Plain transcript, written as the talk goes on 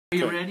Are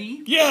you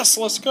ready? Yes,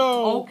 let's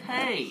go.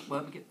 Okay.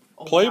 Well,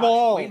 Play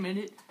ball. Wait a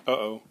minute.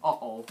 Uh-oh.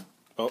 Uh-oh.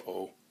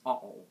 Uh-oh.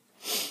 Uh-oh.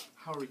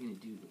 How are we going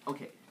to do this?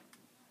 Okay.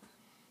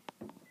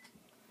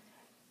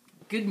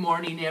 Good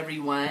morning,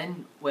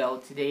 everyone. Well,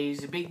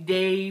 today's a big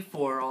day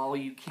for all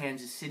you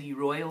Kansas City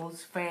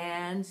Royals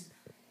fans.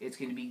 It's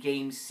going to be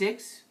Game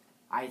 6.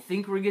 I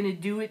think we're going to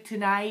do it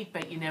tonight,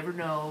 but you never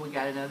know. We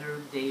got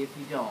another day if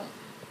we don't.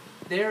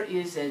 There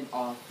is an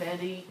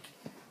authentic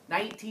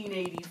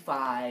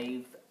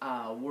 1985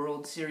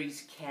 World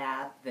Series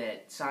cap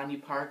that Sonia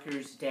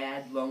Parker's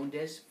dad loaned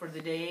us for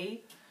the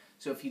day.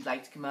 So if you'd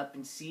like to come up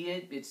and see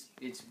it,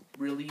 it's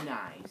really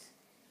nice.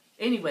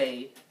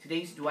 Anyway,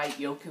 today's Dwight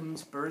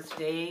Yoakam's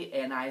birthday,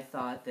 and I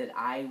thought that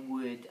I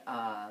would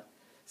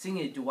sing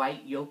a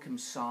Dwight Yoakam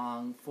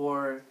song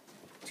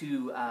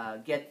to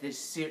get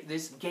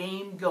this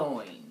game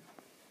going.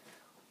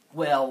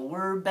 Well,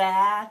 we're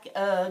back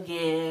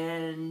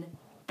again,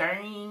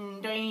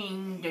 ding,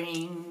 ding,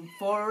 ding,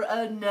 for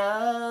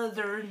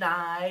another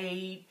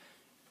night,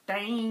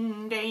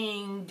 ding,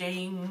 ding,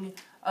 ding,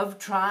 of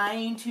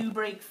trying to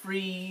break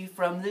free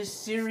from this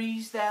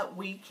series that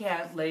we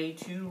can't lay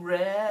to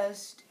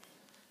rest.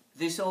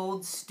 This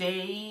old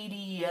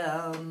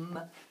stadium,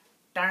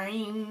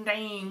 ding,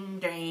 ding,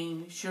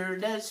 ding, sure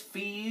does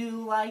feel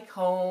like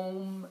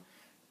home.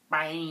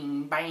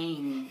 Bang,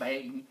 bang,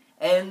 bang.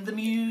 And the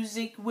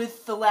music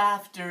with the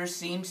laughter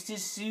seems to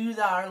soothe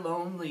our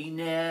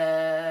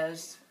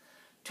loneliness.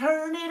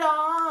 Turn it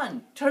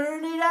on,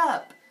 turn it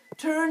up,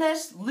 turn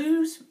us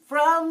loose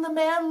from the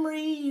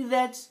memory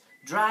that's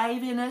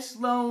driving us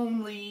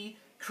lonely,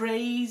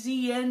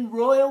 crazy and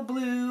royal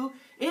blue.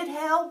 It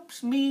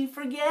helps me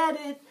forget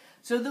it,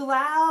 so the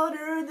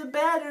louder the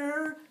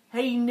better.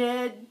 Hey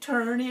Ned,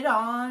 turn it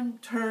on,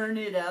 turn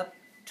it up,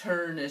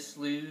 turn us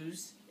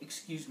loose.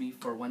 Excuse me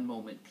for one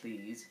moment,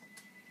 please.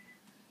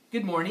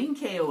 Good morning,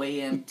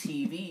 KOAM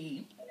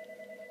TV.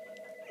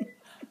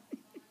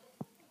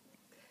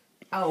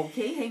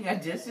 Okay, hang on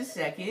just a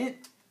second.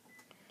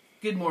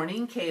 Good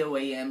morning,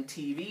 KOAM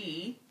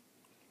TV.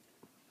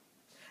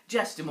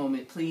 Just a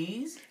moment,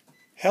 please.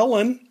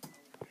 Helen,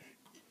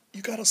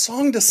 you got a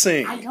song to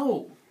sing. I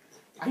know.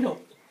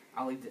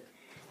 I'll leave it.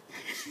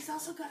 She's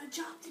also got a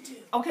job to do.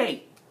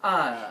 Okay,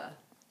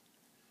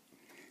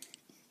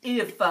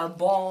 if a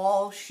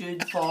ball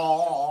should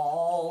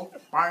fall,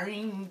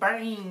 bang,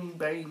 bang,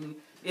 bang.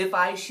 If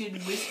I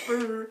should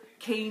whisper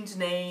Kane's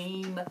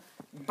name,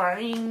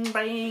 bang,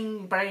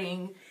 bang,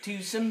 bang,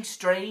 to some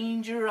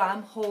stranger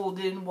I'm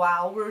holding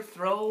while we're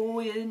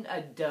throwing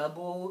a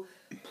double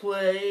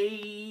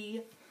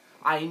play,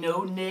 I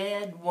know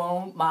Ned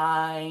won't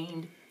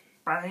mind.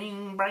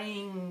 Bang,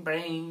 bang,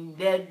 bang,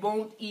 Ned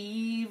won't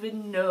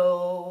even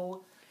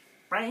know.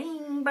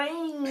 Bang,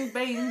 bang,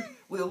 bang,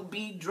 he'll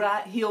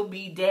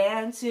be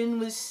dancing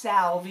with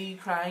Salvi,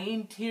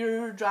 crying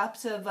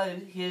teardrops of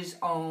his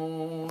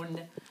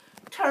own.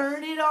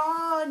 Turn it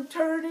on,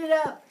 turn it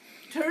up,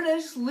 turn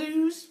us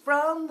loose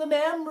from the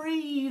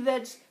memory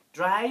that's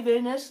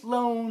driving us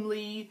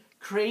lonely,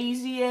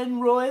 crazy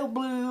and royal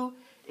blue.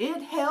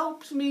 It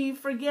helps me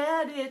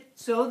forget it,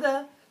 so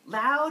the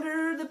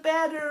louder the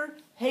better.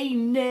 Hey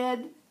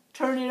Ned,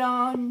 turn it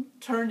on,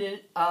 turn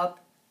it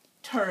up,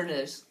 turn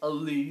us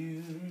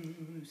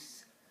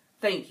loose.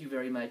 Thank you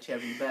very much,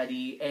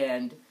 everybody,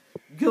 and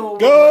go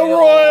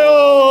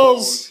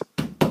Royals!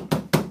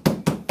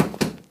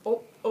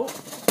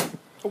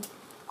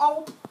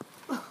 Oh.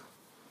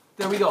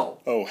 There we go.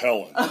 Oh,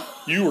 Helen,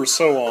 you were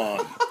so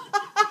on.